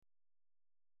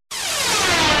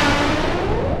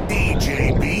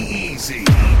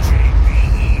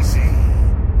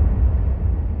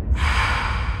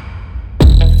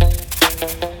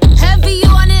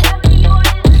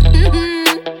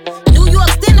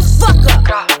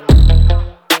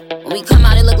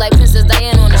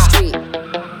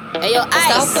Yo,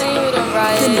 ice.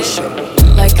 Finish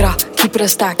it. Like keep it a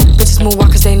stack. Bitches move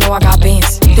out cause they know I got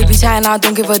bands. They be chatting, I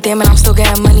don't give a damn, and I'm still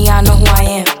getting money, I know who I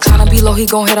am. Tryna be low, he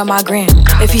gon' hit on my gram.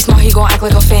 If he smart, he gon' act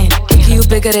like a fan. Thinking you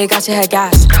bigger, they got your head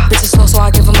gas. Bitches slow, so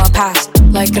I give him a pass.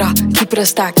 Like keep it a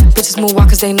stack. Bitches move out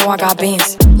cause they know I got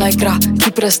bands. Like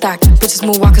keep it a stack. Bitches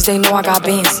move out cause they know I got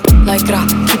bands. Like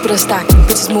keep it a stack.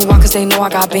 Bitches move out cause they know I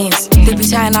got bands. They be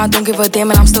chatting, I don't give a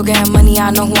damn, and I'm still getting money,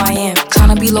 I know who I am.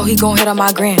 Tryna be low, he gon' hit on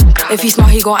my gram. If he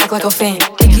smart, he gon' act like a fan.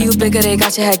 Thinking you bigger, they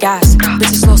got your head gas.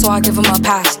 Bitches slow, so I give him a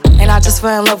pass. And I just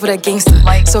fell in love with a gangster,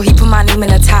 so he put my name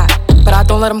in a tag. But I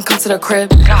don't let him come to the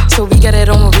crib, so we get it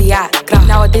on where we at.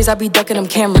 Nowadays I be ducking them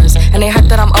cameras, and they hype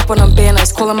that I'm up on them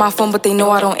banners. Calling my phone, but they know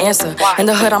I don't answer. In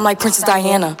the hood, I'm like Princess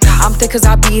Diana. I'm thick cause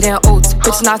I be eating oats.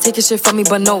 Bitch not taking shit from me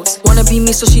but notes. Wanna be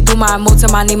me, so she do my emotes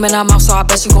and my name in her mouth, so I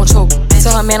bet she gon' choke.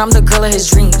 Tell her man I'm the girl of his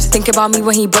dreams. Think about me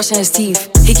when he brushing his teeth.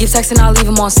 He keep texting, I leave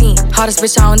him on scene. Hottest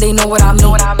bitch out and they know what I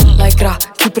mean. Like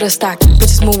keep it a stack.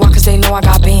 Bitches move out cause they know I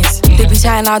got bands. They be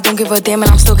chatting, I don't give a damn,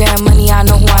 and I'm still getting money, I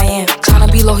know who I am.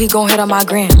 Tryna be low, he gon' hit on my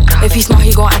gram. If he smart,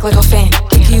 he gon' act like a fan.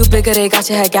 Thinking you bigger, they got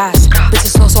your head gas.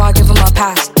 Bitches slow, so I give him a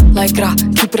pass. Like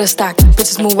keep it a stack.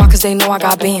 Bitches move out cause they know I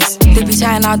got bands. They be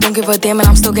chatting, I don't give a damn, and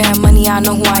I'm still getting money, I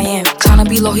know who I am. Tryna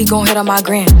be low, he gon' hit on my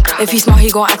gram. If he smart, he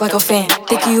gon' act like a fan.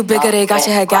 Thinking you bigger, they got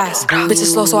your head gas.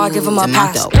 Bitches slow, so I give him a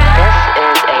pass. This is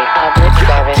a public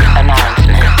service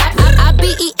announcement. I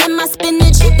be eating my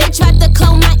spinach. They tried to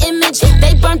clone my image.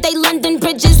 They burnt they London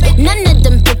bridges. None of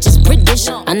them bitches British.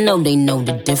 I know they know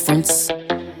the difference.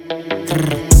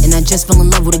 And I just fell in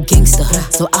love with a gangster,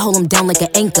 so I hold him down like an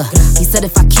anchor. He said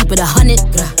if I keep it 100,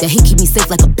 that he keep me safe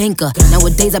like a banker.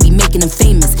 Nowadays I be making him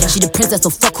famous. She the princess, so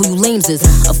fuck who you lames is.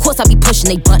 Of course I be pushing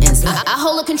they buttons. I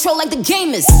hold her control like the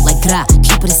game is. Like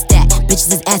keep it a stack.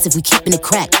 Bitches is ass if we keepin' it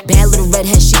crack. Bad little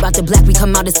redhead, she bout the black. We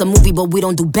come out, it's a movie, but we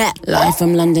don't do back. Live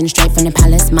from London, straight from the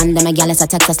palace. Manda Magalis, I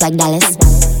text us like Dallas.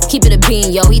 Keep it a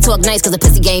bean, yo. He talk nice cause the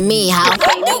pussy game me, how?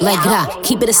 Like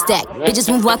keep it a stack. Bitches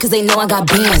move out cause they know I got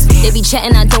bands. They be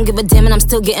chatting, I don't give a damn, and I'm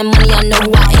still getting money, I know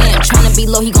who I am. Tryna be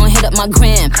low, he gon' hit up my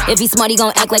gram. If he smart, he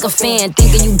gon' act like a fan.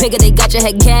 Thinking you bigger, they got your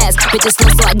head gas. Bitches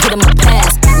slow, so I get him a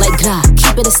pass. Like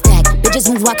keep it a stack.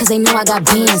 Bitches move out cause they know I got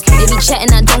bands. They be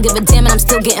chatting, I don't give a damn, and I'm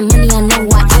still getting money, I know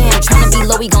who I am. Tryna be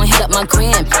low, he gon' hit up my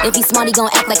gram. If he smart, he gon'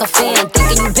 act like a fan.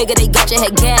 Thinking you bigger, they got your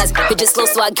head gas. Bitches slow,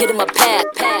 so I get him a pack.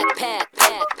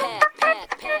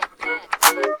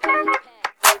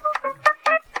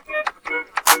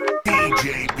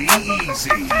 DJ Be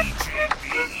Easy.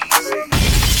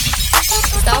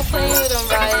 Stop playing with him,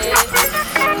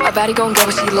 right? A baddie gon' get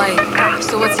what she like.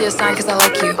 So what's your sign, cause I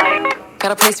like you.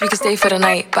 Got a place we can stay for the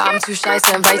night, but I'm too shy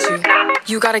to invite you.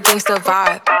 You got a gangster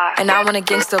vibe, and I want a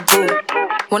gangster boo.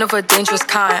 One of a dangerous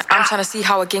kind, I'm tryna see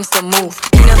how a gangster move.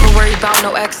 Ain't never worried about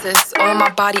no exes. On my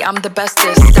body, I'm the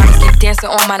bestest. Diamonds keep dancing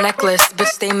on my necklace. Bitch,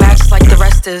 stay matched like the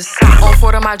rest is. On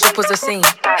Ford, my drip was a scene.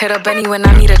 Hit a Benny when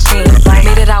I need a chain.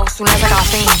 Made it out soon as I got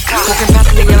fame. Walking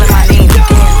past me, yelling my name.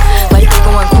 Damn, like they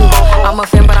going cool. I'm a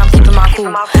fan, but I'm keeping my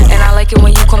cool. And I like it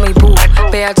when you call me boo.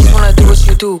 Babe, I just wanna do what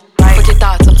you do. Forget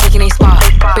thoughts, I'm taking a spot.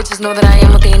 Bitches know that I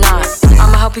am what they not.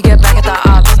 I'ma help you get back at the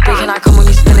odds. Big and I come when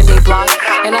you spinning they block.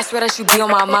 And I swear that you be on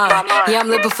my mind. Yeah, I'm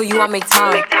living for you, I make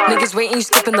time. Niggas waiting, you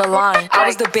skipping the line. I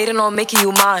was debating on making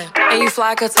you mine. And you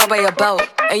fly, I could tell by your belt.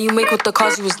 And you make with the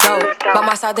cause you was dope. By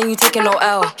my side, then you taking no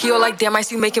L. He all like, damn, I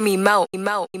see you making me melt.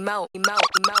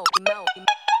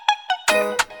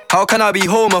 How can I be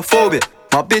homophobic?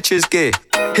 My bitch is gay.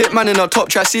 Hitman in a top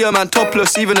try, see a man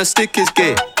topless, even a stick is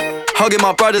gay. Hugging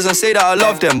my brothers and say that I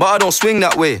love them, but I don't swing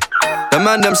that way. The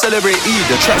man them celebrate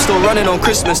Eid, the trap still running on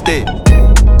Christmas Day.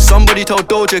 Somebody told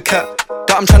Doja Cat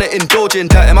that I'm tryna indulge in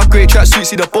that. In my grey tracksuit,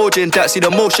 see the bulge in that. See the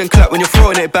motion clap when you're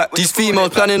throwing it back. These females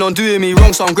planning on doing me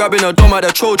wrong, so I'm grabbing a dome at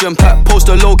the Trojan pack. Post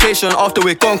the location after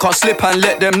we're gone, can't slip and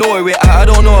let them know where we're at. I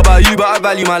don't know about you, but I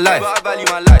value my life.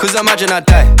 Cause imagine I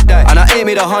die, and I ain't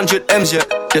made 100 M's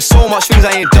yet. There's so much things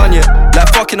I ain't done yet,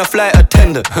 like fucking a flight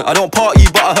attendant. I don't party,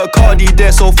 but I heard Cardi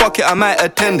there, so fuck it, I might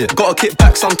attend it. Gotta kick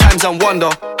back sometimes and wonder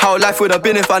how life would have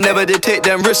been if I never did take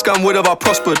them risks, and would have I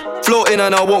prospered. Floating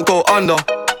and I won't go under.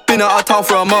 Been out of town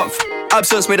for a month.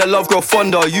 Absence made the love grow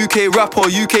fonder. UK rapper,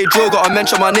 UK drill, gotta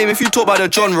mention my name if you talk about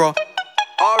the genre.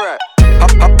 Alright.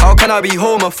 How can I be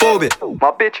homophobic?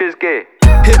 My bitch is gay.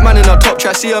 Hitman in a top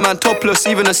try, see a man topless,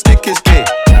 even a stick is gay.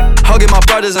 Hugging my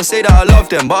brothers and say that I love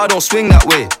them, but I don't swing that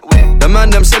way. The man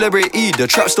them celebrate Eid, the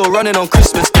trap still running on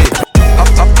Christmas Day.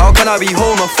 How can I be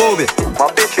homophobic? My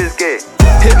bitch is gay.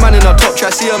 Hitman in a top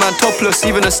try, see a man topless,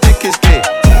 even a stick is gay.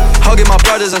 Hugging my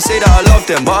brothers and say that I love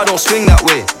them, but I don't swing that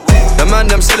way. The man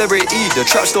them celebrate Eid, the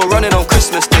trap still running on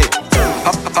Christmas Day.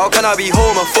 How can I be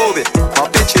homophobic?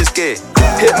 My bitch is gay.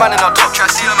 Hit man in a top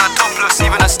track, see a man topless,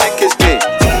 even a stick is gay.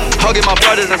 Hugging my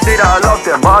brothers and say that I love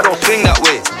them, but I don't swing that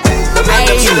way. The man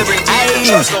them celebrate Eid, the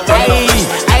trap still running on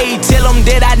Christmas Day. Tell them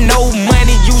that I know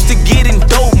money, used to getting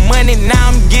dope money,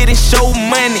 now I'm getting show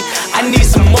money. I need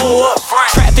some more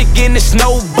traffic in the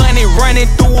snow bunny, running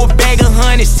through a bag of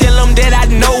honeys. Tell them that I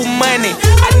know money,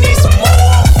 I need some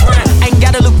more. Ain't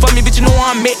gotta look for me, but you know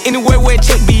I'm at anywhere where a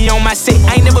check be on my set.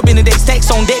 I ain't never been to that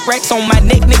stacks on deck, racks on my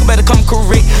neck, nigga better come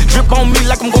correct. Drip on me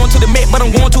like I'm going to the Met, but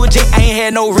I'm going to a jet, I ain't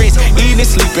had no rest. Eating,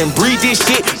 sleeping, breathe this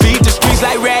shit, beat the streets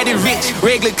like Ratty Rich.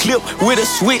 Regular clip with a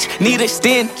switch, need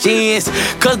extensions,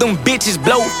 cause them bitches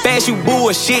blow fast, you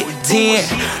bullshit 10.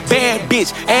 Bad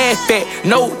bitch, ass fat,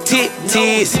 no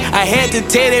titties. I had to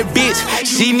tell that bitch,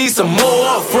 she needs some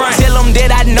more upfront. Tell them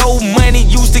that I know money,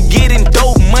 used to getting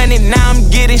dope money, now I'm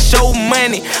getting show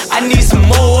money. I need some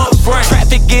more upfront.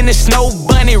 Traffic in the snow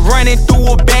bunny, running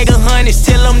through a bag of honeys.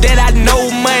 Tell them that I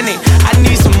know money, I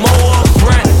need some more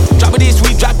upfront. Drop it this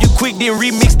week, drop you quick, then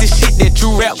remix the shit that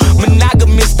you rap.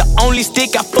 Monogamous, the only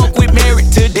stick I fuck with,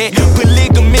 married to that.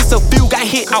 Polygamous, a few got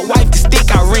hit, I wipe the stick,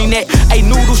 I ring that. Ayy,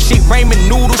 noodle shit, ramen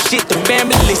noodle shit, the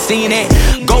family seen that.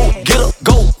 Go get up,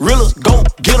 go realers, go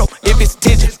get up. If it's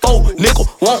 10-4, nigga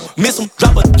won't miss him.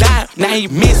 Drop a dime, now he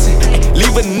missing.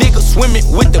 Leave a nigga swimming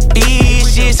with the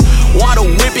fishes. Water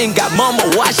whipping, got mama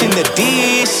washing the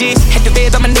dishes. Had the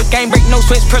feds on my neck, I ain't break no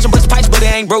sweats. Pressure bust pipes, but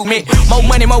it ain't broke me. More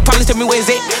money, more problems, tell me where's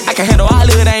it. I can handle all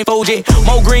of it, I ain't fold yet.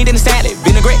 More green than the salad,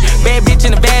 vinaigrette. Bad bitch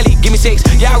in the valley, give me sex.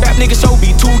 Y'all rap niggas so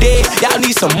be too dead. Y'all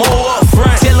need some more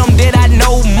upfront. Tell them that I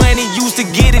know money, used to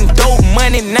getting dope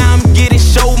money, now I'm getting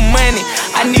show money.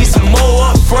 I need some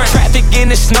more upfront. Traffic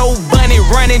in the snow bunny,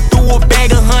 running through a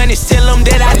bag of honeys. Tell them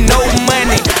that I know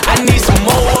money, I need some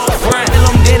more upfront. Tell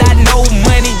them that I know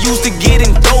money, used to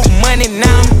getting dope money,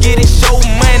 now I'm getting show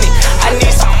money. I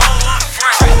need some more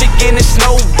upfront. Traffic in the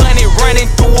snow bunny, running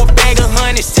through a bag of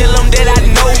honeys. Tell them that I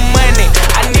know money,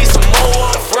 I need some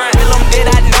more upfront. Tell them that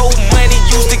I know money,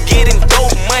 used to getting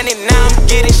dope money, now I'm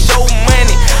getting show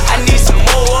money. I need some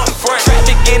more upfront.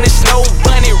 Traffic in the snow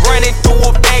bunny, running through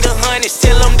a bag of honeys.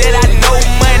 Tell them that I know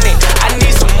money, I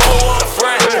need some more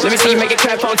upfront. Let me see you make it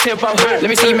clap on tempo. Let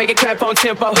me see you make it clap on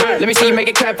tempo. Let me see you make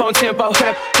it clap on tempo.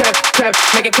 Clap, clap, clap,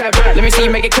 make it clap. Let me see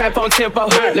you make it clap on tempo.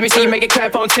 Let me see you make it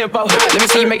clap on tempo. Let me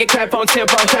see you make it clap on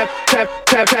tempo. Clap, clap,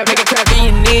 clap, clap, make it clap in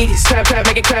your knees. Clap, clap,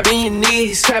 make it clap in your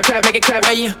knees. Clap, clap, make it clap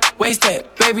in your waist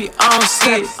that, baby, I don't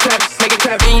see it. Clap, make it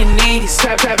clap in your knees.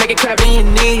 Clap, clap, make it clap in your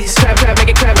knees. Clap, clap, make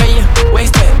it clap in your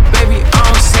waist that, baby, I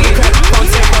don't see it. Clap on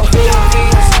tempo. In your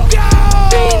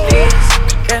knees.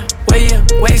 Yeah, where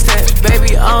you waist that,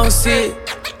 baby, I don't see it.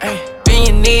 Ay, bend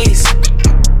your knees,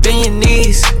 bend your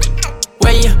knees.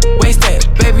 Where you waist that,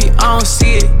 baby, I don't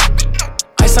see it.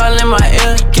 Ice all in my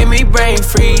ear, give me brain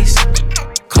freeze.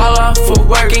 Call off for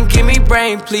work and give me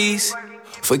brain, please.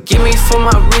 Forgive me for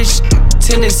my rich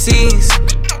tendencies.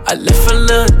 I left a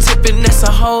little tip and that's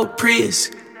a whole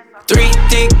Prius. 3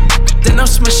 thick, then I'm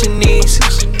smushing these.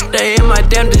 They in my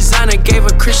damn designer, gave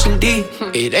her Christian D.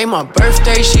 It ain't my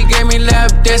birthday, she gave me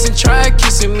lap dance and tried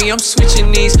kissing me. I'm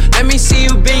switching these, let me see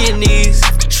you bend your knees.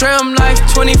 Shrimp life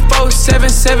 24/7,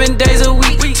 7 days a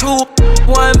week. 2,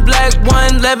 1 black,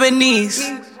 1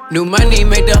 Lebanese. New money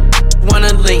make the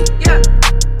wanna link.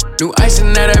 New ice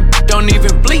and that don't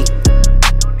even blink.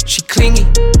 She clingy,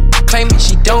 claiming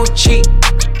she don't cheat.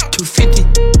 250,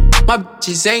 my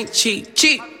bitches ain't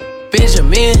cheap.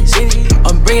 Benjamins,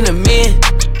 I'm bringing them in.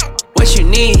 What you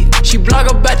need? She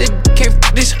blog about the can't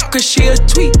f this cause she a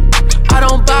tweet. I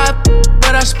don't buy,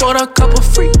 but I sport a couple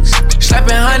freaks.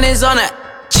 Slapping hundreds on her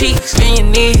cheeks. Bend your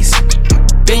knees,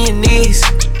 bend your knees.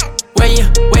 Where you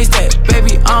waist that,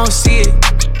 baby, I don't see it.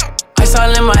 Ice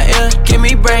all in my ear, give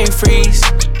me brain freeze.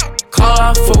 Call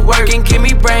off for work and give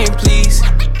me brain, please.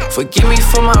 Forgive me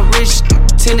for my rich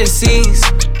tendencies.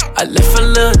 I left a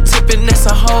little tip and that's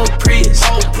a whole Prius.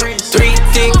 3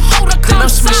 thick, then I'm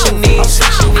smishing these.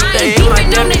 They ain't my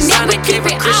damn designer, gave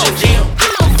a Christian D.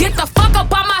 Get the fuck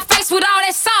up on my face with all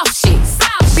that soft shit.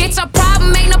 Bitch, a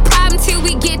problem ain't a problem till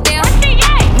we get there.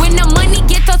 When the money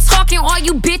get to talking, all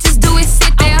you bitches do is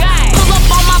sit there. Pull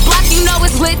up on my block, you know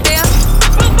it's lit there.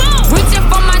 Reaching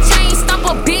for my chain, stump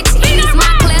a bitch, it is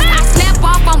my class. I snap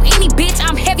off on any bitch,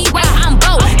 I'm heavyweight, I'm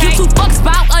bold. Give 2 fucks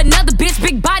about another bitch,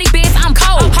 big body bitch, I'm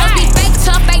cold. Hoes be fake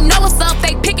tough, they know what's up,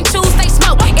 they pick and choose, they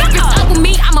smoke. If it's up with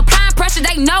me, I'm applying pressure,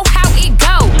 they know how it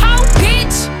goes.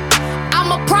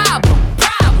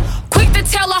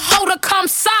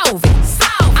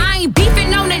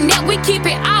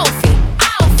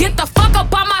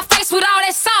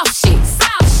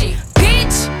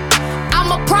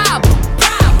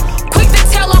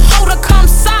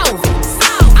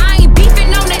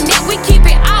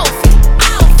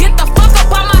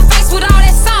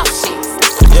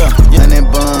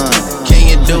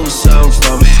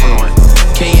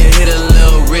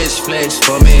 flex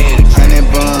for me?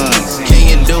 100 buns, can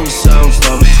you do something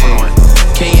for me?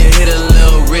 Can you hit a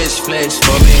little rich flex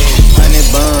for me?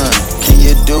 100 buns, can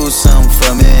you do something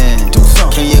for me?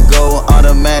 Can you go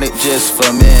automatic just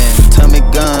for me? Tommy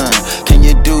gun, can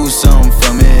you do something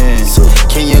for me?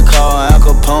 Can you call Al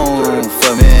Capone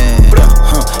for me?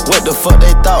 What the fuck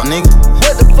they thought, nigga?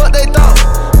 What the fuck they thought?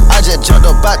 I just jumped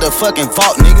up out the fucking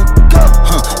fault, nigga.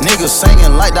 Niggas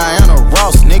singing like Diana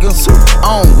Ross, nigga.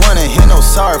 I don't wanna hear no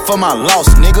sorry for my loss,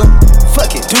 nigga.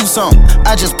 Fuck it, do something.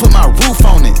 I just put my roof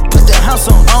on it. Put the house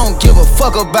on. I don't give a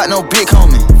fuck about no big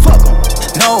homie. Fuck em.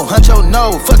 No, huncho,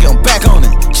 no. Fuck it, I'm back on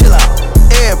it. Chill out.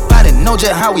 Everybody know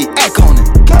just how we act on it.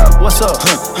 What's up?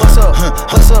 What's up?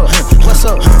 What's up? What's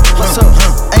up? What's up?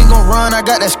 Ain't gon' run, I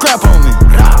got that scrap on me.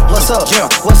 What's up? Yeah.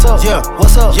 What's up? Yeah.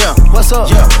 What's up? Yeah. What's up?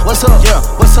 Yeah. What's up? Yeah.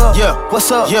 What's up? Yeah.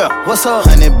 What's up? Yeah. What's up?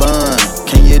 100 bun,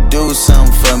 can you do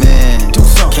something for me? Do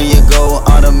something. Can you go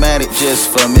automatic just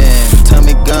for me?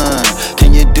 Tommy gun,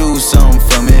 can you do something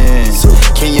for me?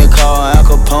 Can you call Al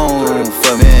Capone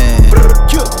for me?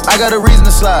 I got a reason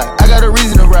to slide. I got a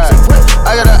reason to ride.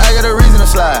 I got a reason to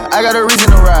slide. I got a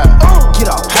reason to ride. Get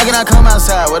off. How can I come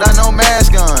outside without no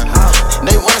mask on?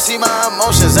 They wanna see my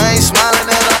emotions. I ain't smiling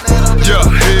at them. Yeah,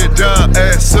 head down,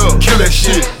 ass up, kill that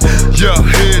shit. Yeah,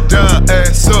 head down,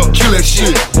 ass up, kill that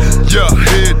shit. Yeah,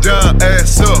 head down,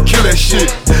 ass up, kill that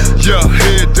shit. Yeah,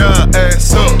 head down,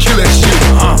 ass up, kill that shit.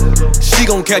 She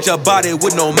gon' catch a body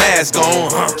with no mask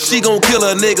on. She gon' kill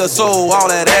a nigga, so all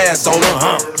that ass on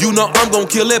her. You know I'm gon'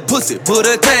 kill that pussy, put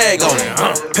a tag on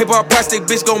it. Paper or plastic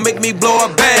bitch gon' make me blow a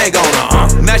bag on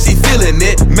her. Now she feeling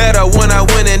it. Met her when I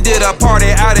went and did a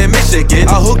party out in Michigan.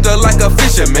 I hooked her like a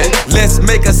fisherman. Let's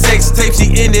make a sex tape,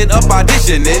 she ended up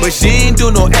auditioning. But she ain't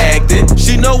do no acting,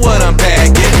 she know what I'm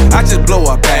packing. I just blow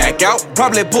her back out,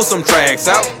 probably pull some tracks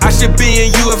out. I should be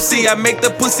in UFC, I make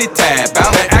the pussy tap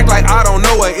out. And act like I don't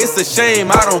know her, it's a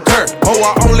shame, I don't care. Oh,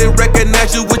 I only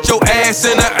recognize you with your ass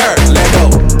in the earth. Let go.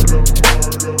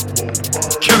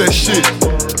 Kill that shit.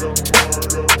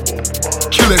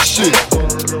 Kill that shit.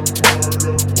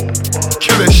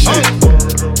 Kill that shit.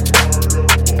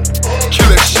 Kill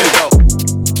that shit.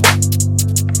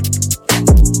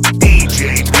 DJ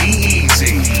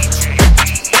B-Easy.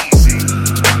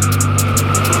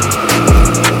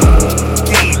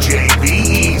 DJ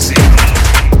B-Easy.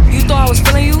 You thought I was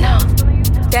feeling you? No.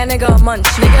 That nigga a munch.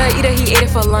 Nigga eat it, he ate it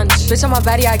for lunch. Bitch, on my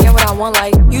body, I get what I want,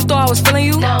 like. You thought I was feeling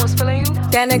you? No, I was feeling you.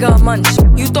 That nigga a munch.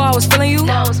 You thought I was feeling you?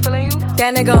 No, I was feeling you.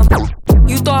 That nigga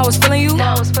You thought I was feeling you? No,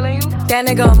 I was feeling you. That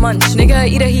nigga a munch. Nigga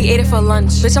eat it, he ate it for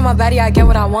lunch. Bitch, on my body, I get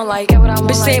what I want, like.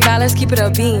 Bitch, say bad, let's keep it a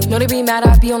beam. Know they be mad,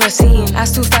 I be on the scene.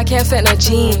 Ass too fat, can't fit in a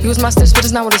jean. Use my steps, but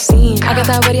it's not what it seems. I got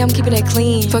that ready, I'm keeping it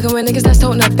clean. Fucking with niggas that's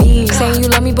toting a beam. Saying you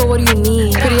love me, but what do you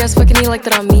mean? Pretty ass fucking ain't like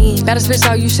that I'm mean. Baddest bitch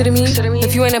out, you shitting me?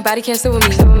 If you ain't a baddie, can't sit with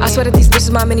me. I swear that these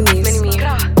bitches my mini-me's.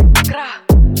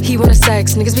 He wanna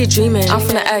sex, niggas be dreaming. I'm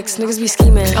from the X, niggas be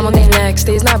scheming. I'm on their necks,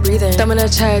 they's not breathing. Thumb in a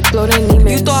check, blow their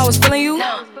demons. You thought I was feeling you?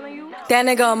 No. That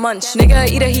nigga a munch. Nigga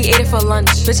eat it, he ate it for lunch.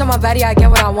 Bitch, on my body, I get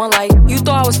what I want, like. You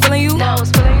thought I was feeling you? No, I was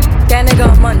feeling you. That nigga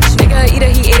a munch. Nigga eat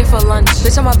it, he ate it for lunch.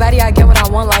 Bitch, on my body, I get what I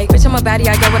want, like. Bitch, on my body,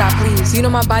 I get what I please. You know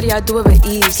my body, I do it with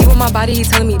ease. He with my body, he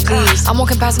telling me please. I'm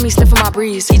walking past me, sniffing my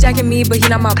breeze. He jacking me, but he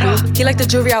not my boo. He like the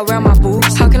jewelry I wear on my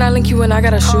boobs. How can I link you when I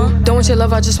got a shoe? Don't want your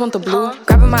love, I just want the blue.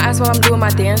 Grabbing my ass while I'm doing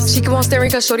my dance. She keep on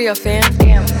staring cause shorty a fan.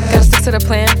 Damn. Gotta stick to the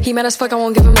plan. He mad as fuck, I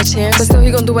won't give him a chance. But still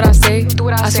he gon' do what I say.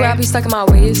 I swear I be stuck in my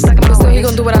ways. But still he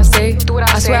gon' do what I say.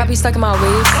 I swear I be stuck in my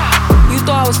ways. You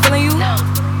thought I was feeling you? No.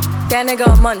 That nigga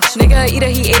a munch. Nigga eat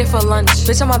it, he ate it for lunch.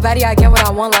 Bitch, on my body, I get what I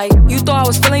want, like. You thought I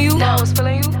was feeling you? No, I was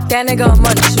feeling you. That nigga a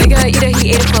munch. Nigga eat it,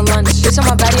 he ate it for lunch. Bitch, on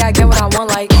my body, I get what I want,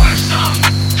 like.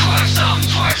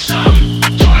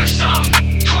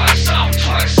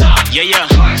 Yeah, yeah.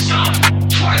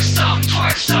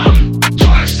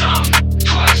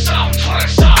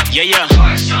 Yeah, yeah.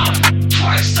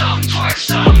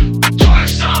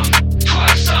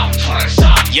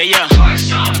 Yeah, yeah.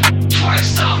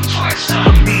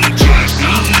 DJ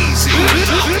B-Easy.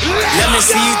 Let me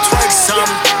see you twerk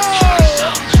some.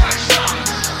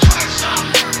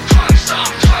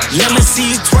 Let me see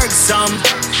you twerk some.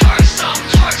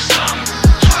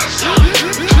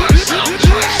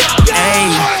 Hey.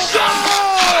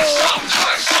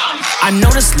 I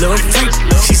know this little freak.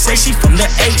 She say she from the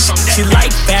H. She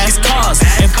like fast cars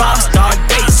and 5-star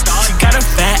dates. She got a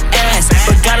fat ass,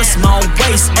 but got a small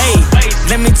waist. Ayy,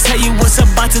 let me tell you what's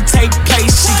about to take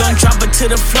place. She gon' drop it to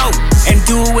the floor and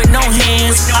do it with no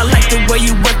hands. I like the way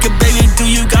you work it, baby. Do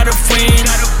you got a friend?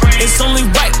 It's only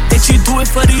right that you do it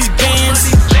for these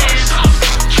bands.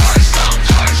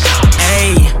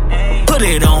 Ayy, put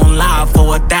it on live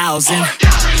for 1,000.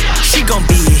 She gon'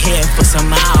 be here for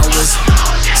some hours.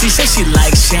 She said she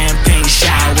likes champagne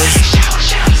showers.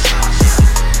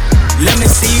 Let me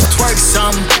see you twerk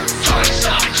some.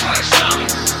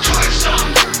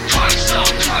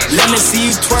 Let me see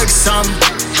you twerk some.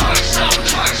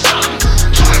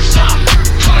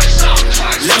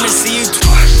 Let me see you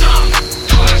twerk some.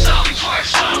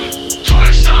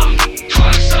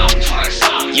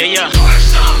 Yeah, yeah.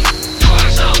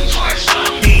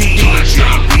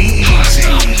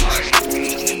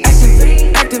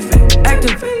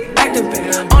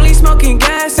 Activate. Only smoking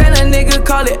gas and a nigga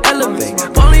call it elevate.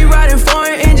 Only riding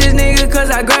foreign engines, nigga, cause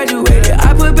I graduated.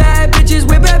 I put bad bitches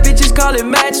with bad bitches, call it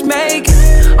matchmaking.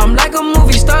 I'm like a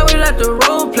movie star, we let the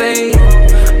role play.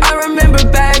 I remember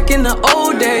back in the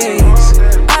old days.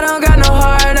 I don't got no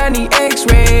heart, I need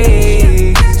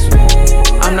x-rays.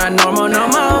 I'm not normal no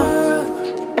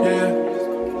more. Yeah.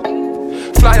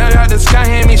 Fly out the sky,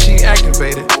 hand me, she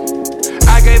activated.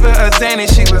 I gave her a Xanny,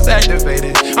 she was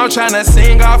activated. I'm tryna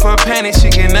sing off her panties, she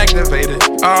getting activated.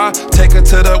 Take her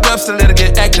to the website, let her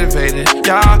get activated.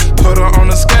 Yeah, put her on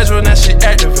the schedule, now she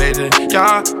activated.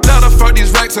 Yeah, let her fuck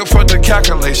these racks up for the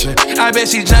calculation. I bet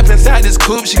she jump inside this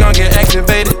coupe, she gon' get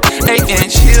activated.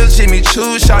 8-inch heels, Jimmy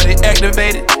Choo, shawty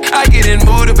activated. I get in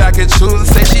mood if I could choose,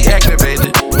 say she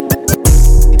activated.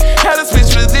 Had to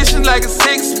switch position like a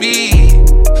 6-speed.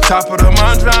 Top of the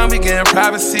Mondrian, we getting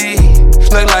privacy.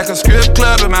 Look like a strip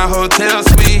club in my hotel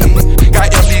suite.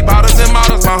 Got empty bottles and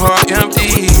models, my heart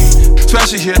empty. Swear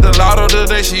she hit the lotto the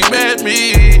day she met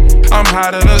me. I'm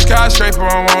hot in the skyscraper,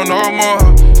 I don't want no more.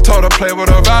 Told her play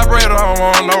with a vibrator, I don't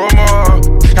want no more.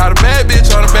 Got a bad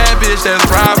bitch on a bad bitch, that's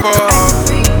bravo.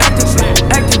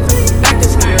 Activate.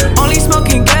 Only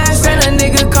smoking gas and a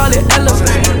nigga call it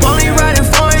elevate. Only riding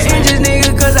foreign engines,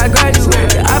 nigga, cause I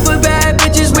graduated. I put bad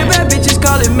bitches with bad bitches,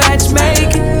 call it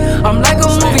matchmaking. I'm like a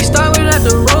movie star, we let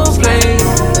the role play.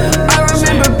 I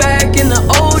remember back in the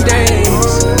old days.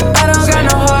 I don't got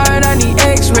no heart, I need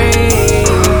x-rays.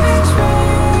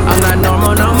 I'm not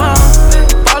normal no more.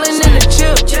 Falling in the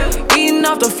chip, eating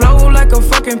off the floor like a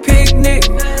fucking picnic.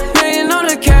 Laying on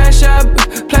the cash app,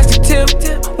 plastic tip.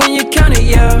 When you count it,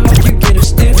 yeah, you get a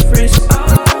stiff wrist.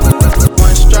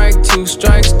 1 strike, 2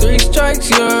 strikes, 3 strikes,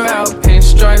 you're out.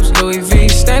 Pinstripes, Louis V,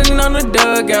 standing on the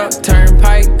dugout.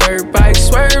 Turnpike, dirt bike,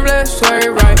 swerve left,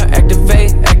 swerve right.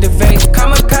 Activate,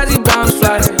 kamikaze bounce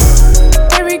fly.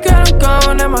 Baby girl, I'm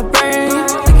gone at my brain.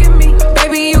 Look at me,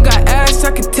 baby, you got ass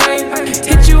I can take.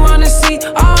 Hit you on the seat,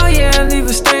 oh yeah, leave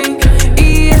a stain.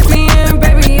 ESPN,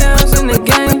 baby, I was in the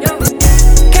game.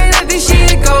 Can't let this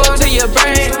shit go to your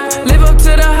brain. Live up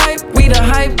to the hype, we the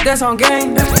hype, that's on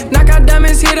game. Knock out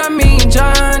diamonds, hit, I mean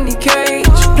Johnny Cage.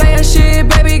 Playin' shit,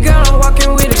 baby girl, I'm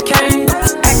walking with a cane.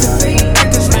 Activate.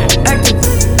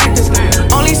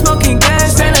 Only smoking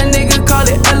gas and a nigga call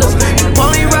it elevate.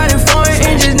 Only riding foreign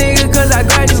engines, nigga, cause I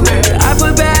graduated. I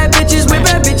put bad bitches with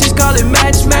bad bitches, call it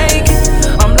matchmaking.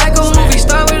 I'm like a movie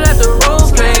star, we let the role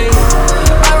play.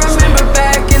 I remember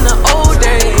back in the old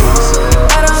days.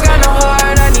 I don't got no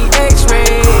heart, I need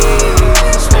x-rays.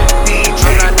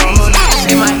 I'm not normal,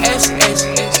 in my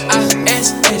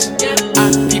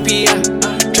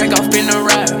PPI, drink off in the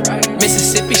ride.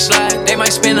 Mississippi slide, they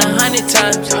might spend 100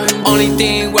 times. Only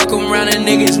thing welcome around a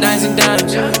niggas, nines and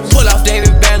dimes. Pull off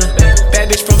David Banner, bad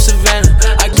bitch from Savannah.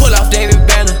 I pull off David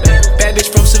Banner, bad bitch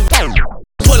from Savannah.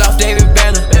 Pull off David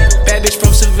Banner, bad bitch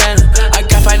from Savannah. I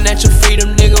got financial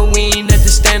freedom, nigga, we ain't at the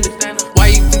standard. Why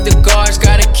you think the guards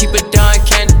gotta keep it done,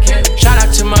 candy? Shout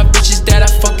out to my bitches that I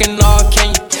fucking love,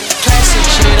 can you? Classic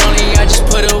shit only, I just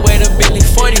put away the Billy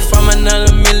 40 from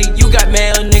another milli. You got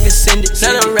mail, nigga, send it.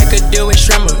 Not a record deal with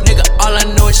Shrimmer, nigga, all I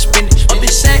know is spinach. Up in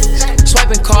sex,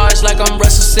 swiping cars like I'm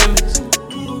Russell Simmons.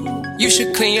 You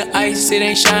should clean your ice, it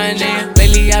ain't shining.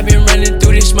 Lately I've been running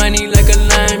through this money like a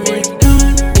lineman.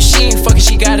 If she ain't fucking,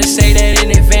 she gotta say that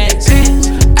in advance.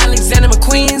 Alexander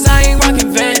McQueen's, I ain't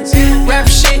rockin' Vans. Rap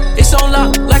shit, it's on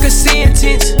lock like a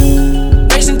sentence.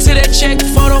 Racing to that check,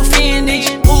 photo fiendish.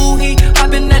 Ooh, he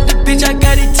hopping at the bitch, I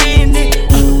got it tinted.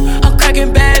 I'm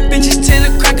cracking bad bitches, 10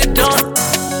 to crack a dawn.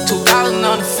 2,000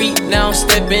 on the feet, now I'm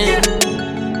stepping.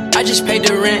 I just paid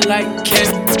the rent like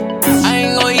Kevin. I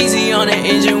ain't go easy on the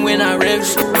engine when I rev.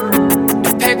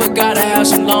 Paper gotta have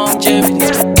some longevity.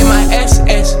 In my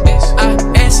SSS,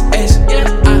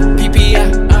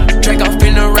 PPI, drink off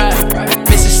in the ride.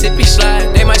 Mississippi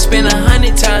slide, they might spend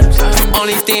 100 times.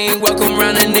 Only thing welcome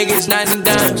round the niggas, nines and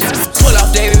dimes. Pull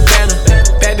off David Banner,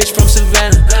 bad bitch from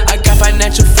Savannah. I got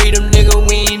financial freedom, nigga,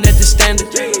 we ain't at the standard.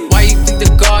 Why you think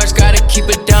the guards gotta keep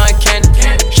it done, candy?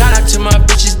 Shout out to my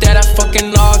bitches that I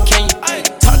fucking love, can you?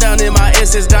 Talk down in my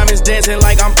SS, diamonds dancing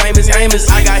like I'm famous, Amos.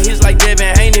 I got hits like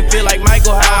Devin Haney, feel like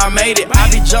Michael, how I made it. I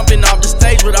be jumping off the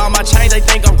stage stage with all my chains, they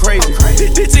think I'm crazy.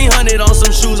 1500 on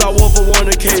some shoes I wore for one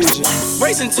occasion.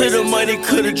 Racing to the money,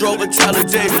 could've drove a Tyler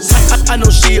Davis. I know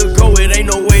she a go, it ain't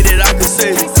no way that I could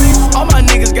save it. All my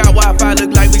niggas got Wi-Fi,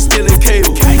 look like we still in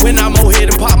cable. When I'm on head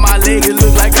and pop my leg, it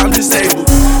look like I'm disabled.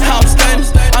 How I'm stunning,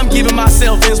 I'm giving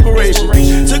myself inspiration.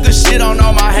 Took a shit on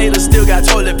all my haters, still got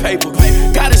toilet paper.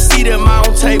 Got a seat at my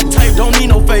own table, don't need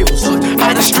no favors.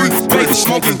 Out the street, baby,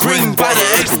 smoking green by the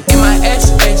acre. In my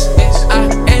SSISS,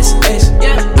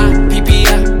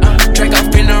 PPI, drink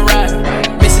off in the ride.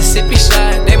 Mississippi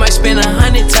slide, they might spend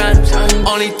 100 times.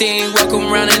 Only thing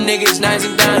welcome around a niggas, nines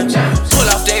and dimes. Pull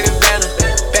off David Banner,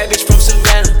 bad bitch from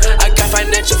Savannah. I got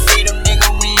financial freedom, nigga,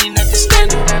 we ain't at the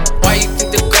standard. Why you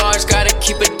think the guards gotta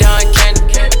keep it down, candy?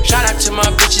 Shout out to my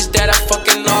bitches that I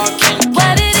fucking all can.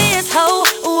 What it is, ho,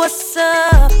 what's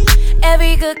up?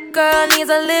 Every good girl needs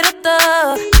a little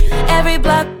thug. Every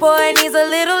block boy needs a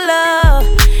little love.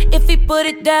 If he put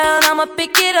it down, I'ma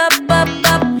pick it up.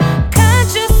 Can't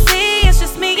you see it's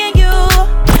just me and you?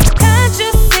 Can't you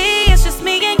see it's just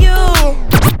me and you?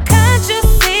 Can't you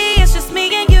see it's just me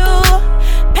and you?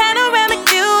 Panoramic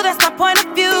view, that's my point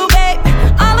of view, babe.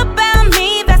 All about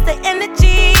me, that's the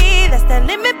energy. That's that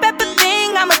lemon pepper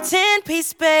thing, I'm a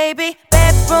 10-piece, baby.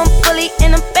 Bedroom fully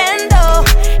in a bando.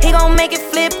 He gon' make it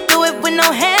flip, do it with no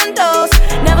handles.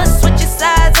 Never switching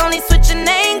sides, only switching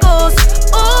angles.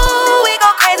 Ooh, we go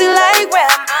crazy like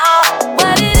Rambo.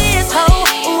 What it is, ho,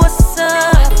 what's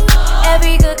up?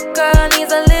 Every good girl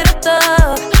needs a little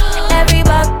thug. Every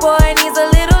black boy needs a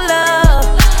little love.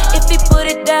 If he put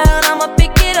it down, I'ma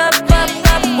pick it up.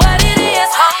 What it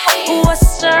is, ho,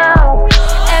 what's up?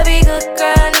 Every good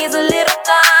girl needs a little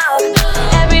thug.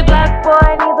 Every black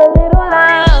boy needs a little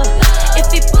love. If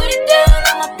he put it down,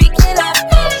 I'ma pick it up.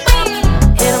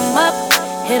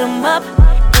 Hit him up,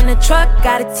 in the truck,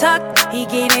 got it tucked, he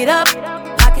get it up,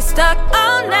 pocket stuck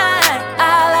all night.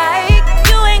 I like,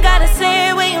 you ain't gotta say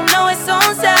it when you know it's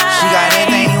on side. She got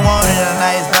everything he wanted, a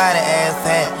nice body, ass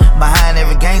fat. Behind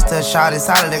every gangster, shot is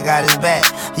solid, that got his back.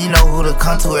 He know who to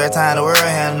come to every time the world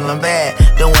handle him bad.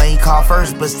 The one he called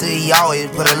first, but still he always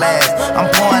put it last.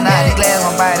 I'm pouring out the glass,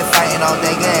 my body fighting off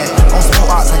that gas. On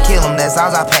smoke ox, I kill him, that's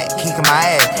all I pack, kicking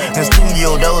my ass. In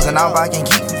studio dozing off, I can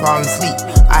keep from falling asleep.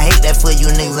 I hate that for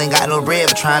you niggas ain't got no bread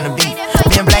but trying to beat.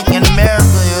 Being black in America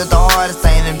is the hardest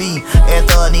thing to be. Every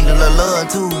thug need a little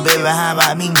love too, baby, how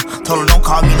about me? Told her don't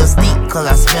call me Lil Sneak, cause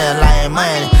I spend a lot of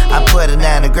money. I put her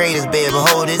down the greatest, baby,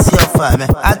 hold this here for me.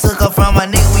 I took her from my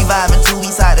nigga, we vibing 2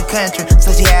 weeks out the country.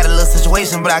 So she had a little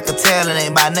situation, but I could tell it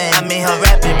ain't by nothing. I made her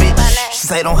rapping, bitch.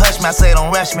 She say don't hush me, I say don't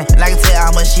rush me. And I can tell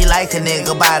how much she like a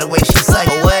nigga by the way she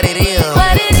suck it. What it is?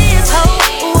 What it is, ho,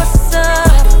 what's up?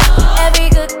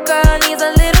 Every good girl needs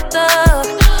a little thug.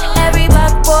 Every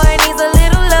black boy needs a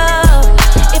little love.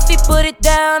 If he put it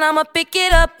down, I'ma pick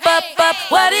it up.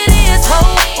 What it is, ho,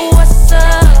 what's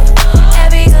up?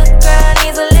 Every good girl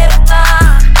needs a little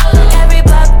thug. Every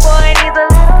black boy needs a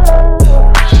little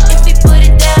love. If he put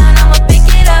it down, I'ma pick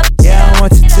it up. Yeah, I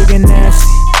want you to get nasty,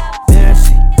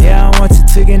 nasty. Yeah, I want you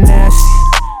to get nasty,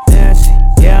 nasty.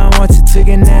 Yeah, I want you to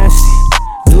get nasty.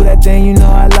 Do that thing you know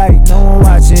I like, no one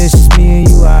watching, it's just me and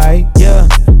you, alright? Yeah,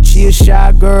 she a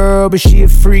shy girl, but she a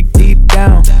freak deep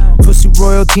down. Pussy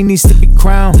royalty needs to be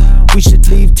crowned. We should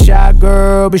leave shy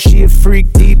girl, but she a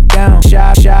freak deep down.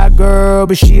 Shy girl,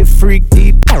 but she a freak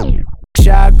deep down.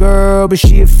 Shy girl, but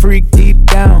she a freak deep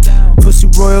down. Pussy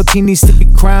royalty needs to be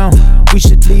crowned. We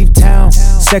should leave town.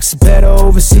 Sex is better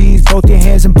overseas. Both your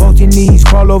hands and both your knees.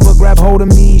 Crawl over, grab hold of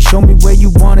me. Show me where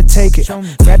you wanna take it.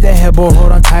 Grab that headboard,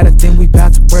 hold on tight. I think we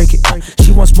bout to break it.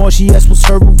 She wants more, she asks what's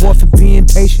her reward for being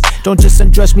patient. Don't just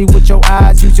undress me with your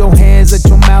eyes. Use your hands, let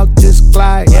your mouth just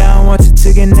glide. Yeah, I want you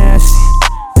to get nasty,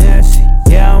 nasty.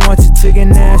 Yeah, I want you to get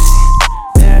nasty,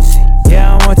 nasty.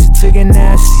 Yeah, I want you to get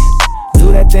nasty.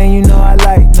 Do that thing you know I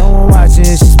like, no one watching,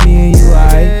 it's just me and you,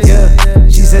 alright? Yeah.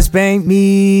 She said spank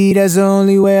me, that's the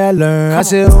only way I learn. I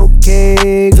said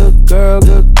okay, good girl,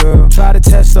 good girl. Try to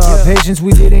test our patience,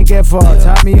 we didn't get far.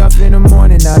 Top me up in the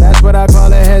morning, now that's what I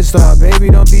call a head start.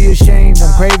 Baby, don't be ashamed,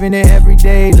 I'm craving it every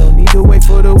day. Don't need to wait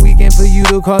for the weekend for you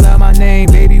to call out my name.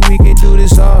 Baby, we can do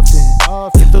this often.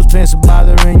 If those pants are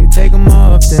bothering you, take them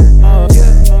off then.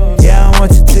 Yeah, I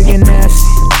want you to get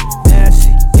nasty, nasty.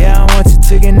 Yeah, I want you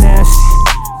to get nasty,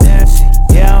 nasty.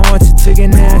 Yeah, I want you to get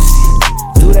nasty.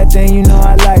 Do that thing you know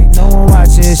I like, no one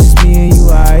watching, it's just me and you,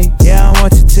 alright? Yeah, I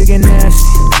want you to get nasty,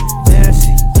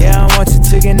 nasty. Yeah, I want you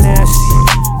to get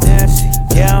nasty, nasty.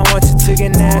 Yeah, I want you to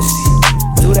get nasty.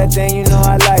 Do that thing you know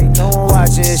I like, no one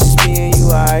watching, it's just me and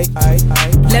you, alright?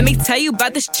 Let Let me tell you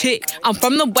about this chick. I'm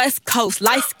from the West Coast,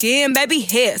 light skin, baby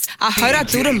hairs. I heard I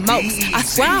do the most. I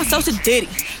swear I'm social ditty.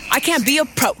 I can't be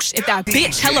approached. If that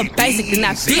bitch hella basic, then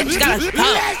that bitch gotta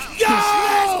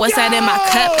go. What's that in my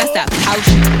cup? That's that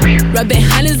potion. Rubbing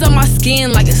hundreds on my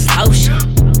skin like it's lotion.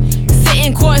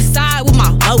 Sitting courtside with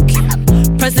my Loki.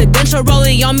 Presidential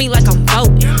rolling on me like I'm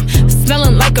voting.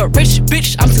 Smelling like a rich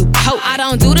bitch, I'm too potent. I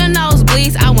don't do the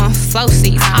nosebleeds, I want flow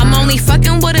seats. I'm only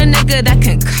fucking with a nigga that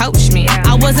can coach me.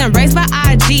 I wasn't raised by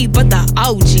IG, but the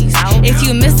OGs. If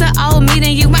you miss the old me,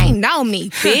 then you ain't know me,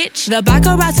 bitch. The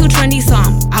Baccarat too trendy, so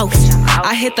I'm out.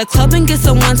 I hit the club and get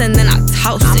some ones and then I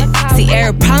toast it. See,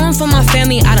 every problem for my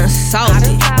family, I done solved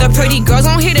it. The pretty girls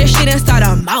gon' hear this shit and start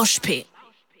a mosh pit.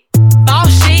 Boss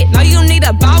shit, no you need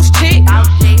a boss chick.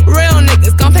 Real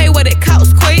niggas gon' pay what it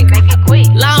costs quick.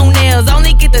 Long nails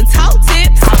only get the toe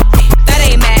tips. That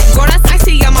ain't mad, girl that's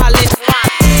icy on my lips.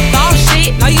 Boss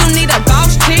shit, no you need a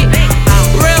boss chick.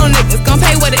 Real niggas gon'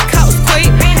 pay what it costs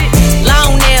quick.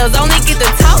 Long nails only get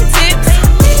the toe tips.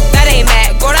 That ain't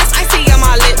mad, girl that's icy on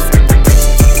my lips.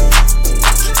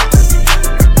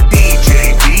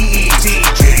 DJ B Easy,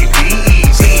 DJ B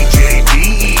Easy, DJ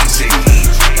B Easy.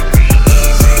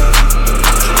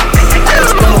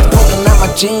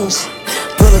 Jeans.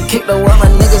 Put a kick to all my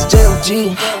niggas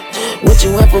JLG. What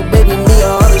you want for baby, me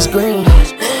or all this green?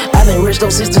 I've been rich though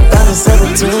since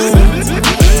 2017.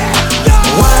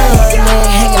 One man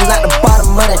hanging out the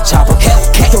bottom of that chopper.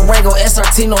 Hellcat Durango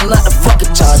SRT, no not the fucking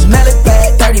charge. Melon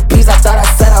bag, 30 piece, I thought I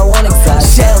said I want exotic.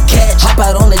 Shell catch, hop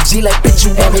out on the G like bitch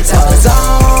you every time it's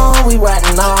on. We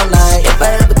riding all night. If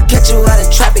I ever catch you out in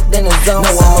traffic, then it's on. No,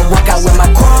 I'ma walk out with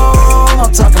my chrome. I'm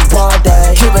talking broad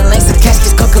day. Cuban links and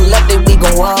caskets, come collected, we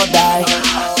gon' all die.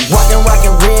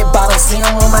 Rockin' red bottoms, see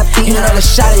 'em on my feet. You know the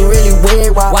shawty really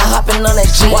weird while hopping on that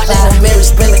G. Watching the mirror,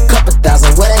 spend a couple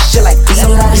thousand. Wear that shit like these.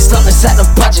 Somebody slept inside the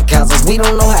budget houses. We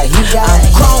don't know how he got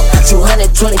it. Chrome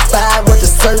 225 with the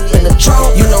surf in the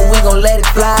trunk. You know we gon' let it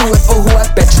fly. Do it for who I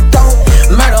bet you don't.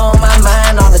 Murder on my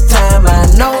mind all the time. I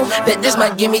know that this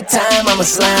might give me time. I'm a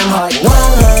slime heart.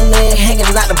 100 hanging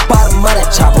out the bottom of that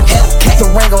chopper. Hellcat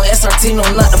Durango SRT, no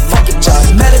not the fucking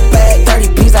charge. Metal bag, 30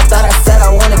 piece. I thought I said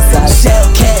I want exotic. Shell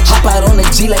catch, hop out on the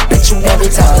G like bitch you every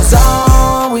time it's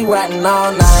on. We riding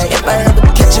all night. If I ever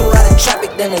catch you out in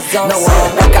traffic, then it's on. No,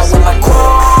 I'ma walk out with my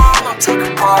chrome. I'm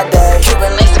taking all day.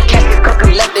 Cuban links and caskets, come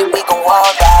collected, we gon'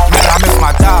 all die. Man, I miss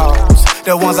my dogs.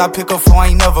 The ones I pick up for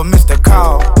ain't never missed a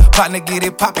call. Partner get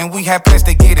it poppin', we had plans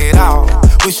to get it all.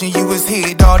 Wishing you was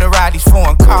here, dog, to ride these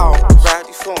foreign calls.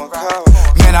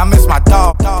 Man, I miss my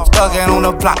dog. Stuck in on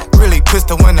the block, really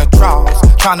pistol in the draws.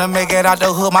 Tryna make it out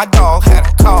the hood, my dog had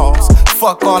a cause.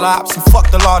 Fuck all the ops and fuck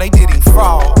the law, they didn't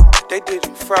fraud.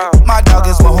 My dog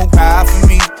is one who ride for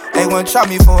me. They wouldn't try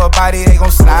me for a body, they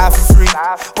gon' slide for free.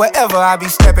 Wherever I be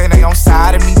steppin', they on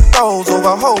side of me. Those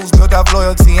over hoes, build up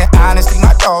loyalty and honesty.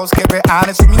 My dogs kept it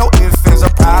honest with me, no ifs, ands, or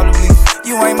probably.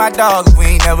 You ain't my dog, we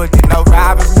ain't never did no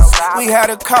robberies. We had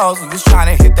a cause, we was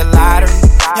tryna hit the lottery.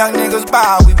 Young niggas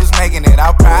bow, we was making it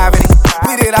out privately.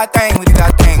 We did our thing, we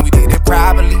did it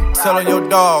privately. Tellin' your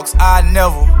dogs, I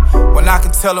never. When I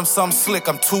can tell them something slick,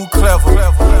 I'm too clever.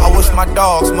 I wish my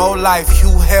dogs more life,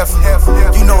 Hugh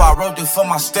Hefner. You know I wrote this for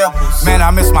my steppers. Man,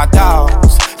 I miss my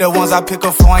dogs. The ones I pick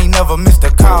up for ain't never missed a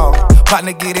call.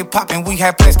 Partner get it poppin', we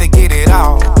had plans to get it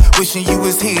all. Wishing you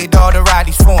was here, dog, to ride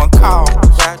these foreign calls.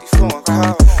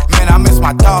 Man, I miss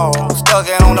my dogs. Stuck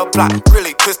in on the block,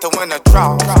 really pistol in the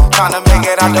draws. Tryna make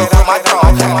it out the hood, my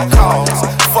dog had a cause.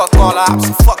 Fuck all the ops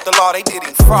and fuck the law, they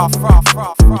didn't fraud.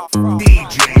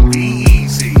 DJ B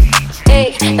Easy.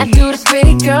 Hey, now do the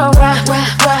pretty girl rock, rock,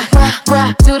 rock, rock,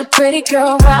 rock. Do the pretty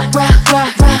girl rock, rock,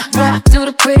 rock, rock, rock. Do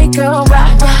the pretty girl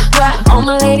rock, rock, rock. All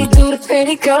my ladies do the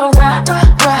pretty girl rock, rock,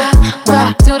 rock,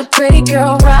 rock. Do the pretty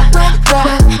girl rock, rock,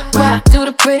 rock, rock. Do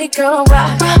the pretty girl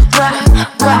rock, rock,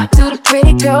 rock, rock. Do the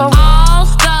pretty girl. All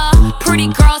the pretty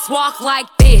girls walk like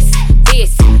this,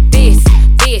 this, this,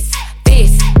 this,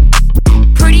 this.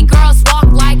 Pretty girls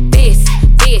walk like this,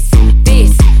 this,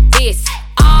 this, this.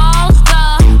 All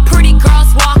the pretty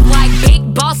girls walk like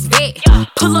big boss vet.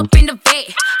 Pull up in the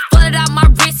vet, flooded out my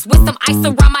wrist with some ice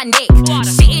around my neck.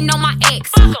 Shitting on my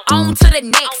ex, on to the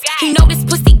next. He know this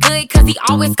pussy good cause he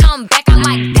always come back. I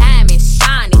like diamonds,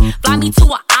 shiny, fly me to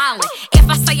an island. If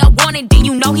I say I want it, then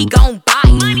you know he gon' buy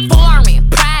it. Foreign,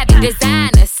 private,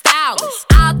 designer, stylish.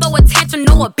 I'll throw attention,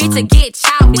 know a bitch to get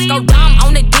childish. Go dumb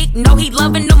on the dick, know he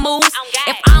loving the moves.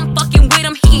 If I'm fucking with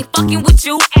him, he ain't fucking with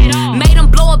you. Made him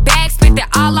blow a bag, spent it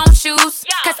all on shoes.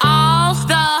 Cause all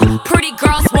the pretty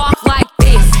girls walk like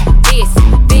this, this,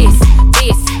 this,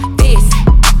 this, this.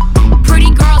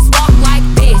 Pretty girls walk like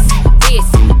this, this,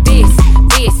 this,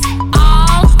 this.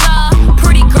 All the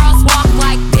pretty girls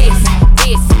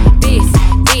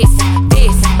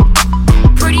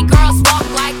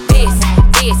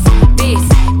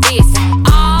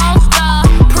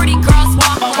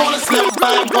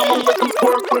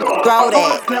roll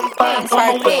that,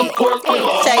 twerk that,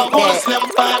 shake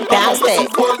that, bounce that.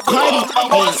 Cardi,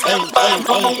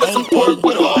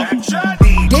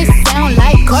 This sound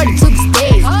like Cardi to the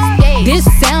stage. This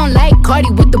sound like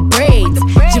Cardi with the braids.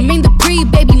 Jermaine Dupri,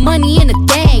 baby, money in a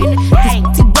thing.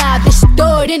 This too wild, this shit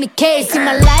throw it in the cage. See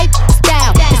my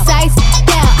lifestyle, it's ice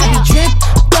down. I be dripped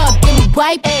up, get me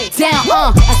wipe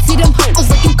down. I see them hoes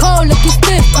looking cold, looking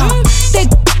stiff. Thick,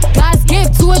 God's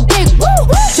gift to a dick.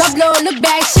 Drop low, look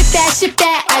back, shit that, shit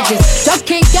that. I just drop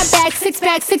kick, got back, six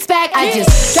pack. I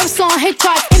just drop song, hit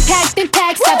charts,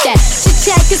 impact. Stop that. Shit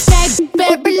check, it's back,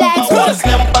 better relax. I wanna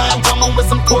slim fine woman with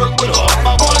some pork with her.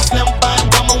 I wanna slim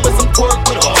fine woman with some pork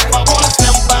with her. I wanna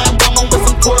slim fine woman with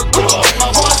some pork with her.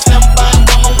 I wanna slim fine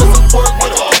woman with some pork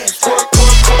with her.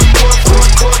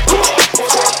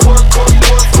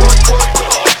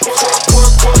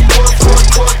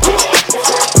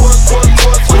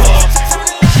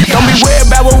 Don't be worried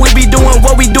about what we be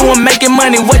doing, making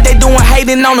money. What they doing,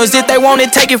 hating on us. If they want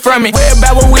it, take it from me. Worried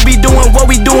about what we be doing,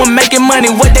 making money.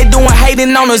 What they doing,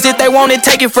 hating on us. If they want it,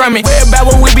 take it from me. Worried about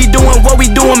what we be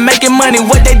doing, making money.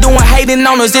 What they doing, hating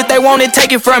on us. If they want it,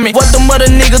 take it from me. What them other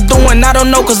niggas doing, I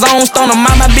don't know, cause I don't stun them.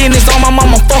 Mind my business on my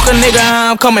mama, fuck a nigga.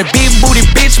 I'm coming big booty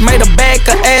bitch, made her back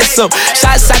her ass up.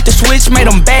 Shots out the switch, made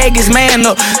them bag his man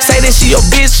up. Say that she your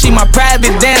bitch, she my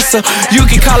private dancer. You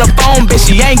can call her phone, bitch,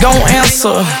 she ain't gon'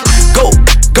 answer. Go.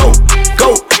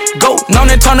 Known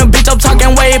and turn a bitch up,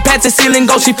 talking way past the ceiling.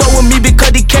 Go, she fuck with me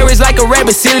because he carries like a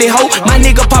rabbit, silly hoe. My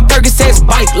nigga pop Percocets,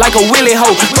 bite like a willy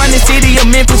hoe. From the city of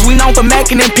Memphis, we known for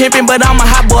macking and pimping, but I'm a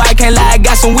hot boy, I can't lie, I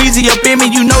got some Weezy up in me.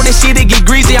 You know that shit, it get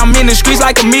greasy, I'm in the streets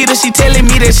like a meter. She telling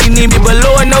me that she need me, but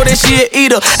Lord know that she a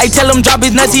eater. Ay, tell him drop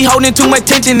his nuts, he holding too much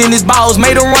tension in his balls.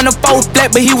 Made him run a 4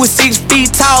 flat, but he was 6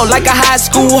 feet tall. Like a high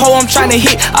school hoe, I'm trying to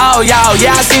hit all y'all.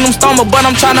 Yeah, I seen him stumble, but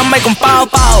I'm trying to make him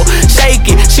fall. Shake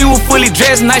it, she was fully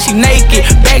dressed, now she naked.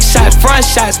 Back shots, front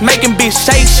shots, making bitch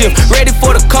shake shift. Ready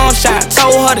for the cum shot,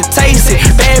 told her to taste it.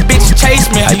 Bad bitch chase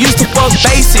me, I used to fuck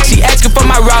basic. She asking for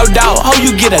my raw dog, how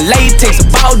you get a latex?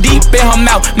 Ball deep in her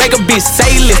mouth, make a bitch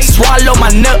say less. Swallow my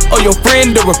nut or your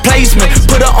friend the replacement.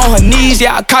 Put her on her knees,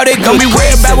 yeah, I caught it. Gonna be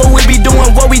worried about what we be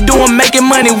doing, making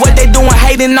money. What they doing,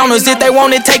 hating on us. If they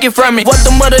want it, take it from me. What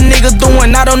them other niggas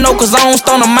doing, I don't know, cause I don't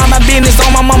stun them. Mind my business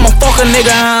on my mama, fuck a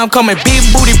nigga. I'm coming big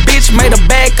booty bitch, made her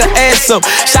back her ass up.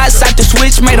 Shots out the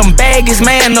switch, made him bag his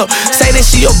man up. Say that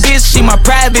she your bitch, she my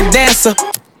private dancer.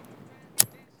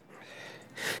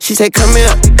 She say come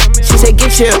here, she say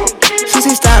get here. She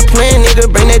say stop playing, nigga,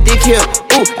 bring that dick here.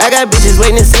 Ooh, I got bitches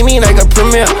waiting to see me like a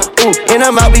premiere. Ooh, and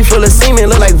I'm out be full of semen,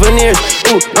 look like veneers.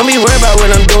 Ooh, don't be worried about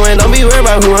what I'm doing, don't be worried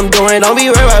about who I'm doing, don't be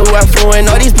worried about who I'm fooling.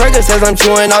 All these Percocets I'm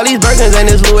chewing, all these Birkins and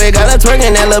this Louis. Got her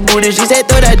twerking that little booty. She said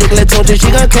throw that dick, let's tune to.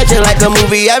 She gon' catch it like a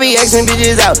movie. I be asking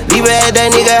bitches out, leave her at that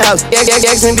nigga house.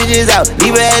 Asking bitches out,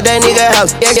 leave her at that nigga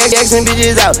house. Asking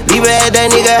bitches out, leave her at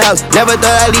that nigga house. Never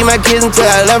thought I'd leave my kids until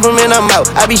I left them and I'm out.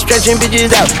 I be stretching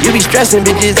bitches out, you be stressing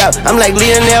bitches out. I'm like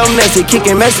Lionel Messi,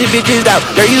 kicking messy bitches out.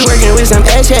 Girl, you working with some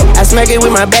ass chat, I smack it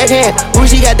with my backhand. Ooh,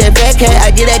 she got that fat cat,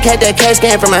 I get that cat that cash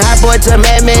can. From a hot boy to a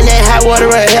madman, that hot water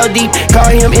or hell deep.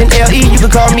 Call him NLE, you can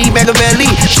call me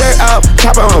Machiavelli. Shirt off,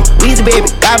 chopper on, Weezy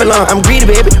baby, Babylon. I'm greedy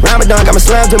baby, Ramadan, got my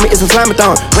slime to me, it's a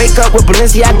slime-a-thon. Wake up with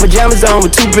Balenciaga pajamas on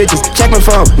with 2 bitches. Check my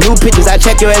phone, new pictures, I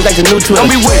check your ass like the new tour.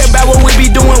 Don't be worried about what we be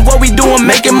doing,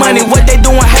 making money. What they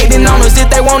doing, hating on us.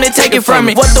 If they want it, take it from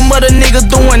me. What them other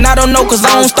niggas doing, I don't know, cause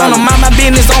I don't stun them. Mind my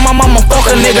business on my mama, fuck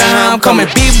a nigga. I'm coming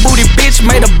big booty bitch,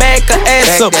 made her back her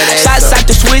ass up. Shots out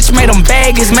the switch, made him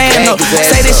bag his man up.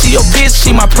 Say that she your bitch,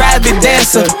 she my private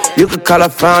dancer. You could call her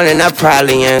phone and I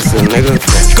probably answer, nigga.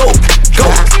 Go.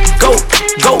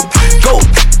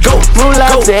 Move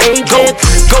like the agent.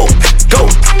 Go.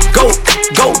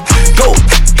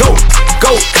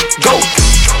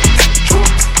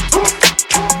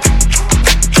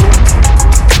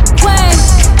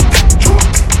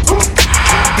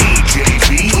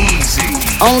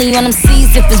 Only on them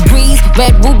C's if it's breeze.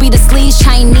 Red ruby the sleeves,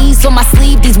 Chinese on my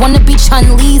sleeve. These wanna be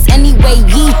Chun-Lees anyway,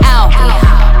 yeehaw.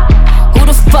 Who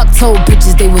the fuck told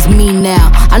bitches they was me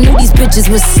now? I knew these bitches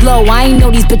was slow, I ain't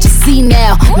know these bitches see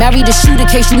now. Married a shooter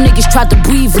case you niggas tried to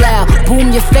breathe loud.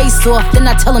 Boom your face off, then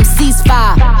I tell them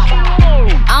ceasefire.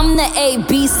 I'm the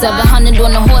AB, 700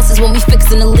 on the horses when we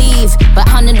fixin' to leave. But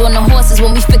 100 on the horses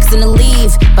when we fixin' to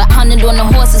leave. But 100 on the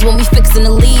horses when we fixin'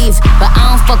 to leave. But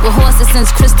I don't fuck with horses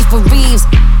since Christopher Reeves.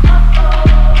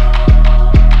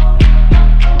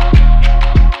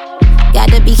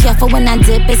 Gotta be careful for when I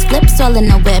dip. It's flips all in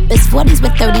the whip. It's 40s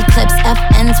with 30 clips.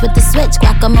 FNs with the switch.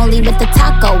 Guacamole with the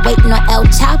taco. Waiting on El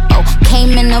Chapo.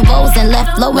 Came in the Vols and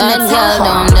left low in the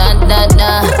Tahoe. Da da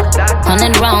da.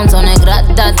 100 rounds on a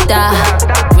grat-da-da.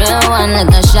 Real one like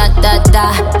a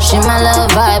shot-da-da. She my little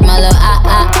vibe, my little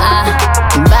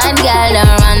bad girl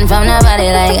don't run from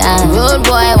nobody like rude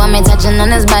boy want me touching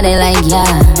on his body like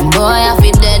boy I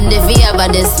feel dead if he ever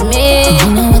diss me.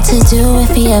 You know what to do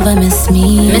if he ever miss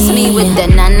me. Miss me with the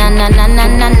na na na na na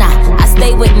na na. I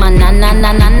stay with my na na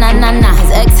na na na na na.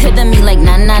 His ex hitting me like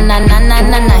na na na na na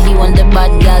na na. He want the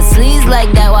bad girl sleaze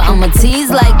like that, while I'ma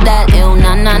tease like that. Ew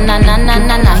na na na na na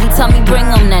na na. He tell me bring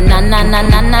him na na na na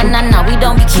na na na na. We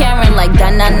don't be caring like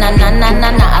that na na na na na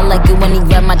na. I like it when he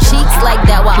grab my cheeks like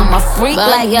that, while I'm a freak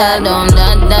like that. Don't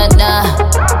da da da.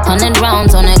 100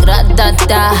 rounds on a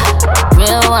grat-da-da.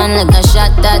 Real one like a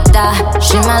shot-da-da.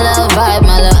 She my little vibe,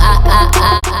 my little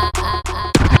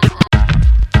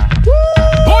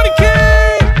Party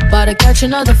King! About to catch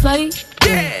another flight.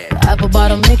 Yeah. The apple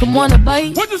bottom make him wanna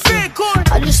bite. What you saying, Corey?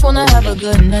 I just wanna have a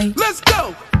good night. Let's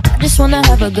go! I just wanna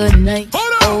have a good night.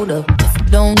 Hold up. If you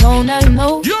don't know, now you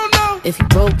know. You don't know? If you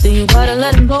broke, then you gotta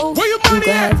let him go. Where your money you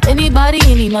can at? have anybody,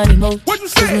 any money, mo. What you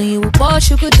say? 'Cause when you a boss,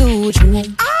 you could do what you want.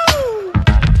 Ow!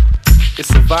 It's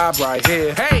a vibe right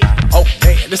here. Hey. Oh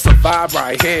man, it's a vibe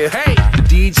right here. Hey. The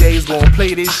DJ's gonna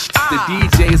play this. The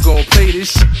DJ's gonna play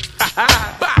this.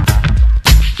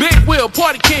 Big Will,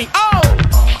 Party King. Oh.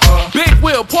 Big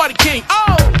Will, Party King.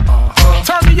 Oh.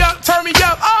 Turn me up, turn me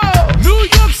up. Oh. New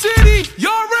York City,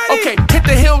 y'all ready? Okay, hit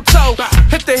the heel toe,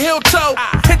 hit the heel toe,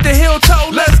 hit the heel toe.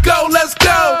 Let's go, let's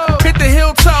go. Hit the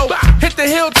heel toe, hit the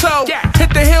heel toe,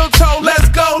 hit the heel toe. Let's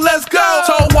go, let's go.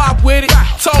 Toe wop with it,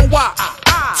 toe wop,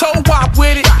 toe wop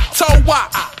with it, toe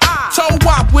wop, toe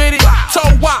wop with it,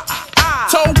 toe wop,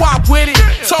 toe wop with it,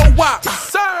 toe wop.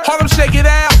 Harlem shake it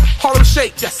out, Harlem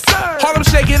shake, yes sir. Harlem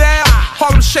shake it out,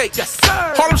 Harlem shake, yes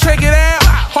sir. Harlem shake it out,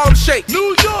 Harlem shake,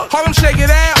 New York. Harlem shake it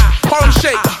out, Harlem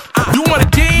shake. You wanna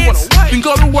dance? Then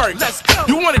go to work. Let's go.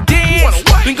 You wanna dance?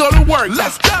 Then go to work.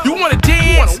 Let's go. You wanna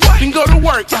dance? Then go to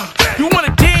work. You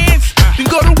wanna dance? Then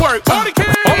go to work.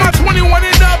 All my 21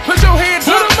 and up, put your hands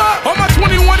up. All my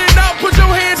 21 and up, put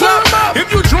your hands up.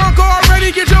 If you drunk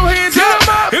already, get your hands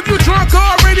up. If you drunk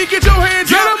already, get your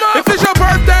hands up. If it's your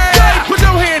birthday, put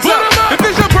your hands up. If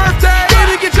it's your birthday,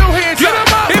 get your hands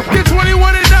up. If you're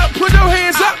 21 and up, put your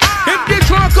hands up. If you're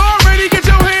drunk already, get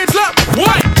your hands up.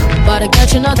 What? About to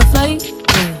catch another flight.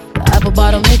 The apple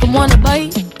bottom make him wanna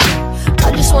bite.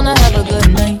 I just wanna have a good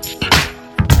night.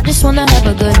 I just wanna have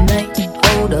a good night.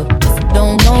 Hold up. If you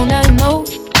don't know, now you know.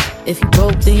 If you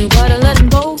broke, then you gotta let him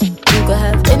go. You could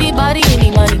have anybody,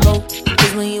 any money, mo.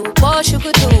 'Cause when you a boss, you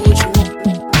could do what you want.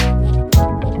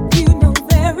 You know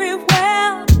very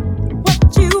well what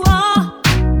you are.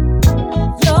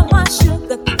 You're my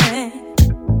sugar cane,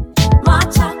 my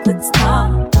chocolate star.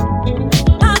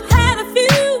 I've had a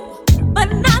few, but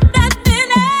not that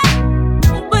many.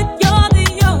 But you're the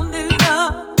only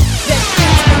love that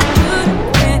keeps me good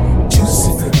and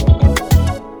juicy.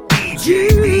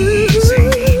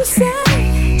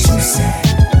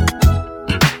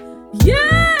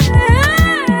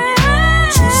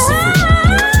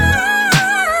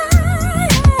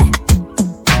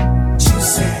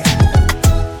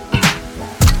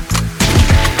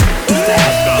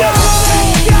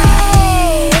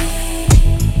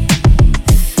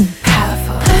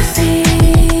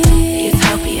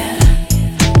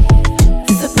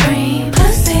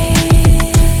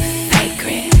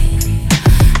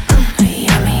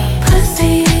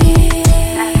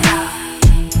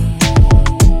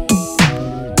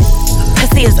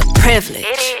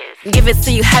 Give it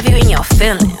to you, have you in your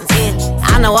feelings.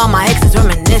 I know all my exes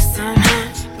reminiscing,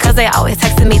 'cause they always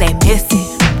texting me they miss it.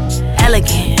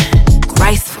 Elegant,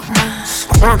 graceful,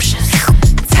 scrumptious,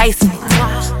 tasteful.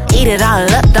 Eat it all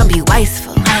up, don't be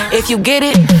wasteful. If you get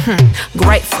it,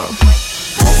 grateful.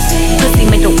 Pussy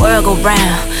make the world go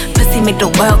round. Pussy make the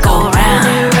world go round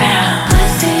and round.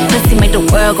 Pussy make the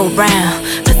world go round.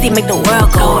 Pussy make the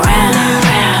world go round and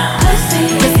round.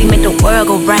 Pussy make the world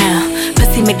go round.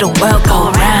 Pussy make the world go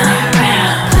round and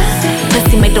round.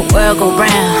 Pussy make the world go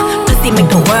round. Pussy make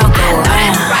the world go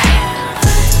round.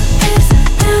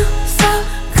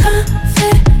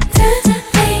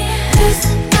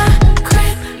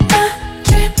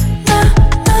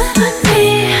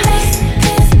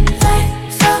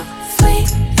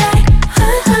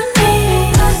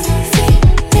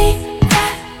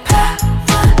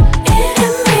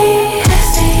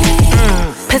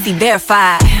 Pussy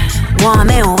verified, warm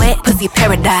and wet. pussy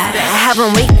paradise. I have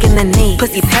him weak in the knee,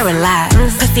 pussy paralyzed.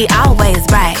 Pussy always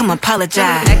right, come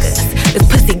apologize. This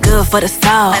pussy good for the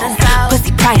soul.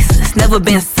 Pussy priceless, never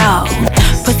been sold.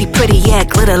 Pussy pretty, yeah,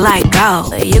 glitter like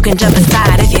gold. You can jump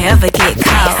inside if you ever get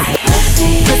cold.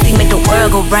 Pussy make the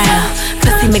world go round.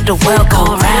 Pussy make the world go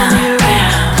round.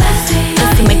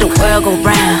 Pussy make the world go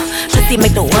round. Pussy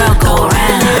make the world go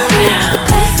round.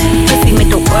 Pussy make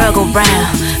the world go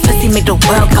round. Pussy make the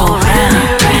world go round.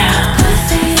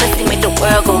 Pussy make the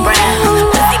world go round.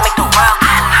 Pussy make the world go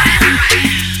round.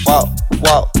 Walk,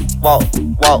 walk, walk,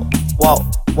 walk, walk,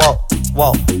 walk,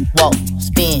 walk, walk.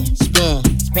 Spin, spin,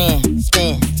 spin,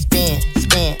 spin, spin,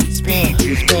 spin, spin,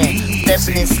 spin.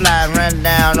 Steppin' and slide, run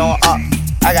down on up.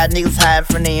 I got niggas hiding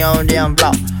from their own damn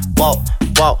block. Walk,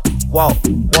 walk, walk,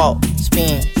 walk.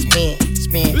 Spin, spin,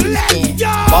 spin, spin.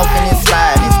 Walking and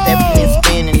sliding, stepping and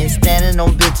spinning, and standing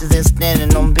on bitches and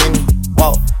standing on business.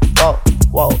 Walk, walk,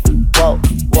 walk, walk,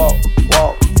 walk,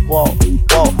 walk, walk,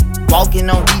 walk. Walking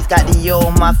on beats, got the yo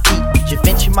on my feet.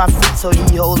 Javinci my feet, so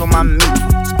these hoes on my meat.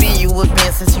 Spin you a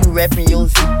band since you rapping your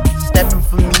seat. Stepping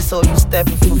for me, so you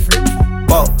stepping for free.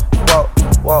 Walk, walk,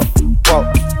 walk,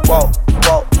 walk, walk,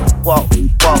 walk, walk,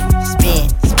 walk. Spin,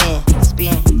 spin,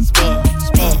 spin, spin,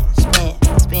 spin, spin,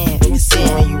 spin. Let me see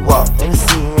when you walk. Let me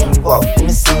see when you walk. Let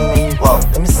me see when you walk.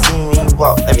 Let me see when you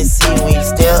walk. Let me see when you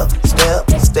step, step,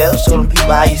 step. Show them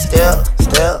people how you step,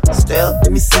 step, step.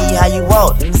 Let me see how you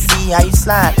walk. Let me see how you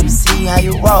slide. Let me see how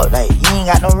you walk. Like you ain't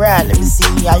got no ride. Let me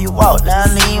see how you walk. Now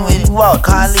lean with it, walk.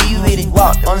 Can't leave with it,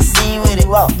 walk. On the scene with it,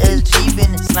 walk. There's cheap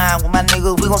in it. Slide with my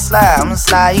nigga, we gon' slide. I'm gon'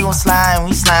 slide, you gon' slide. And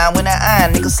we slide with that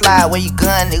iron, nigga. Slide where you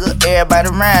gun, nigga. Everybody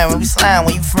rhyme. When we slide,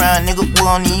 where you from, nigga. We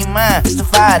don't need mine. It's the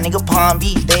vibe, nigga. Palm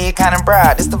Beach, they kinda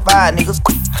broad. It's the vibe, niggas.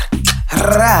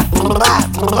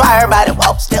 Everybody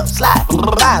walk, step, slide.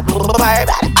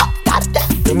 Everybody up.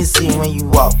 Let me see when you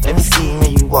walk. Let me see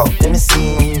when you walk. Let me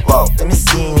see when you walk. Let me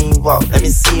see when you walk. Let me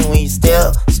see when you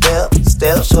step, step,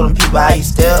 step. Show them people how you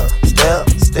step, step,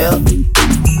 step.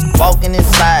 Walking and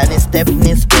sliding and stepping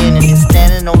and spinning and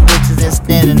standing on bitches and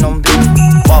standing on business.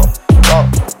 Walk, walk,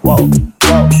 walk,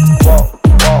 walk, walk,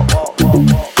 walk, walk, walk,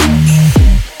 walk.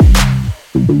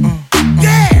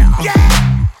 Yeah, yeah.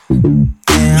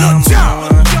 Look,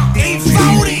 John,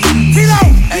 E40,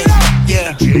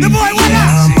 yeah. The boy, what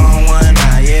up?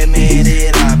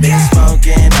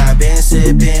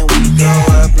 Sippin', we go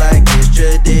up like it's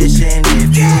tradition.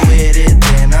 If you with it,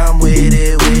 then I'm with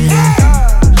it, with it.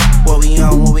 What we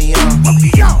on, what we on? What we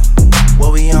on?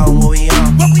 What we on, what we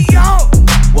on? What we on?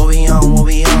 What we on, what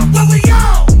we on? What we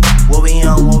on? What we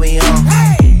on, what we on?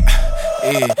 Hey!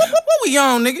 Yeah, what we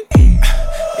on, nigga?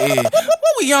 Yeah,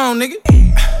 what we on, nigga?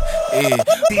 Yeah,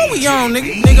 what we on,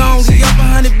 nigga? Nigga on the up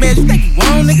 100 bands, you think you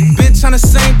on, nigga? Bitch tryna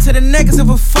sing to the niggas of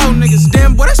a four niggas.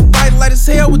 Damn, boy, that's bright light as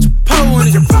hell with your pole in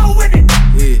it.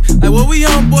 Yeah, like what we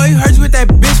on, boy? Heard you with that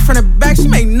bitch from the back, she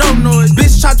make no noise.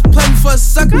 Bitch tried to play me for a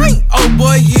sucker, I ain't old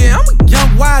boy, yeah. I'm a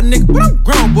young wild nigga, but I'm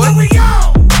grown, boy. What we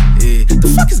on? Yeah, the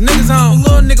fuck is niggas on?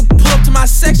 Little nigga pull up to my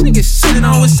section and get shitted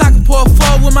on. Wish I could pour a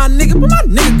four with my nigga, but my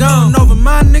nigga gone. Over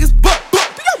my niggas, but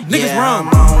niggas yeah, wrong.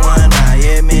 I'm on one, I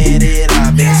admit it.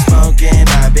 I've been smoking,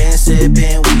 I've been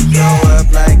sipping. We go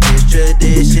up like it's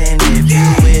tradition. If you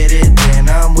with it, then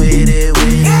I'm with it,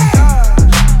 with it.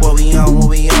 What we on, what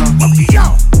we on? What we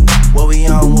on? What we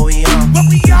on, what we on? What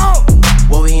we on?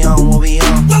 What we on, what we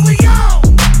on? What we on?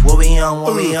 What we on,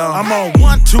 what we on? I'm on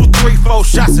 1, 2, 3, 4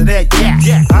 shots of that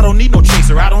yak. I don't need no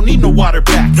chaser, I don't need no water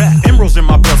back. Emeralds in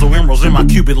my bezel, emeralds in my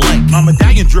Cuban link. My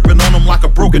medallion dripping on them like a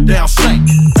broken down sink.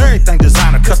 Everything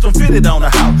designer, custom fitted on the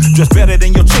house. Dressed better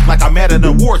than your chick like I'm at an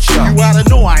award show. You oughta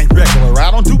know I ain't regular,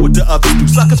 I don't do what the others do.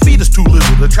 Suckers' feet is too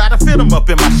little to try to fit them up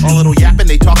in my shoe. All little yapping,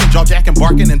 they talking, jaw jacking,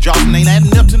 barking, and jawing ain't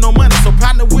adding up to no money. So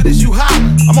partner with us, you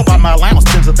hollering. I'm about my allowance,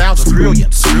 tens of thousands,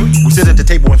 trillions. We sit at the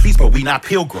table and feast, but we not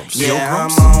pilgrims. Yeah,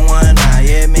 I'm on one, I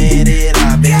admit it.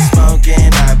 I've been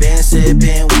smoking, I've been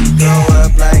sipping. We go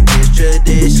up like it's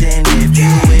tradition. If you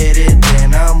with it,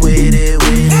 then I'm with it,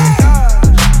 with it.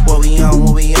 What we on,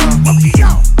 what we on? What we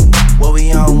on? What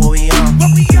we on, what we on?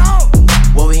 What we on?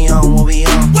 What we on, what we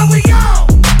on? What we on?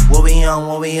 What we on,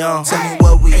 what we on? Tell me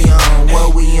what we on,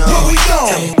 what we on?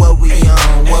 Tell me what we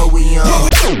on, what we on?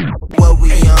 What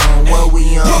we on, what we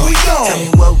on? Tell me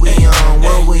what we on,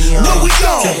 what we on?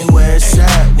 Tell me where it's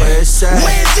at, where it's at?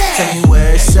 Tell me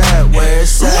where it's at, where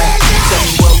it's at? Tell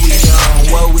me what we on,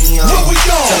 what we on? Tell me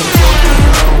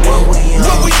what we on,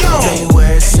 what we on? Tell me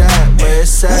where it's at, where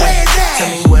it's at? Tell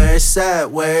me where it's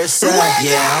at, where it's at?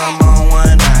 Yeah, I'm